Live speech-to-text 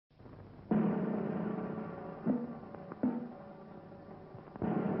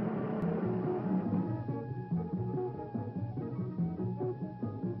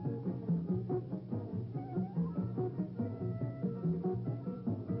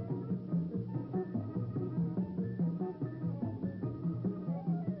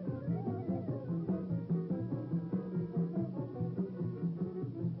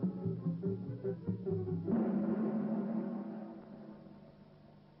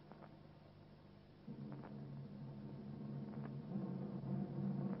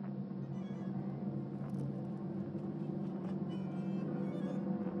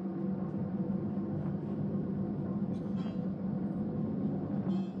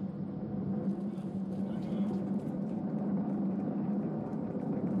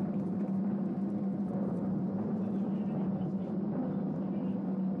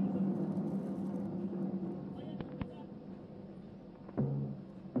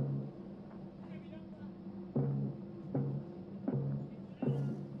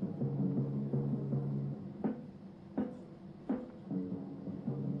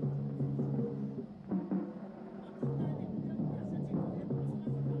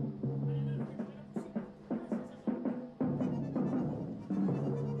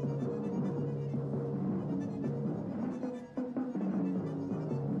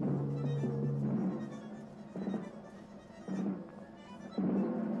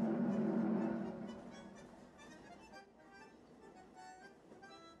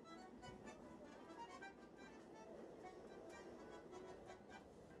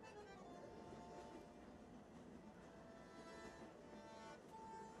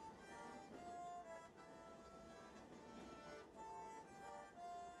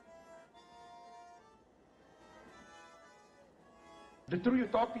The true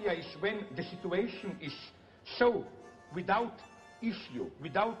utopia is when the situation is so without issue,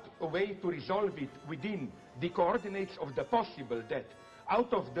 without a way to resolve it within the coordinates of the possible, that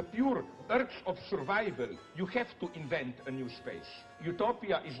out of the pure urge of survival, you have to invent a new space.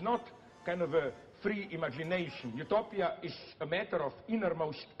 Utopia is not kind of a free imagination. Utopia is a matter of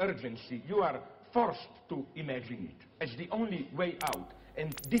innermost urgency. You are forced to imagine it as the only way out.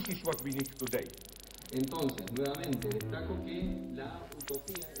 And this is what we need today. Entonces, nuevamente, destaco que la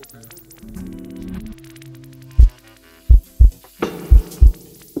utopía es algo que...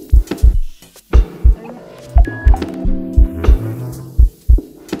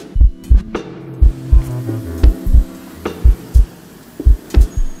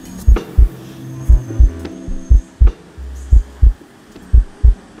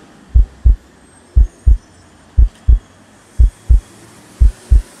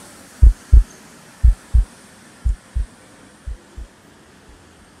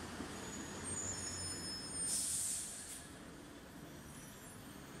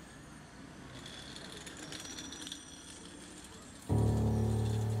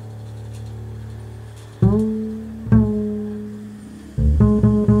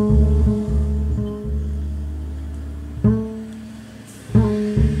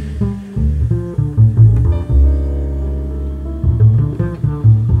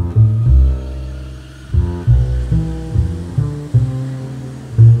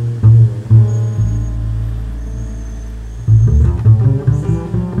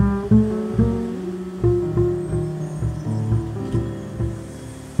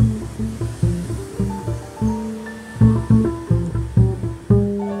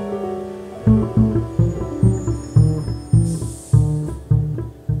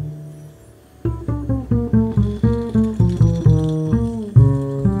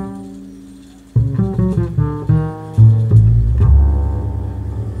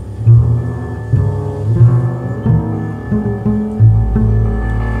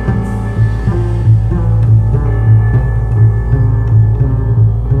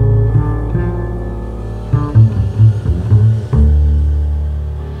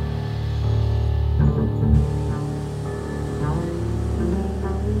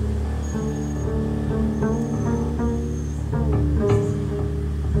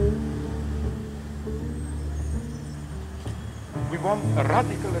 We want a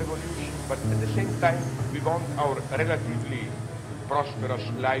radical revolution, but at the same time, we want our relatively prosperous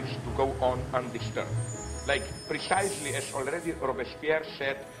lives to go on undisturbed. Like precisely as already Robespierre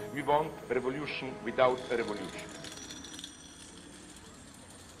said, we want revolution without a revolution.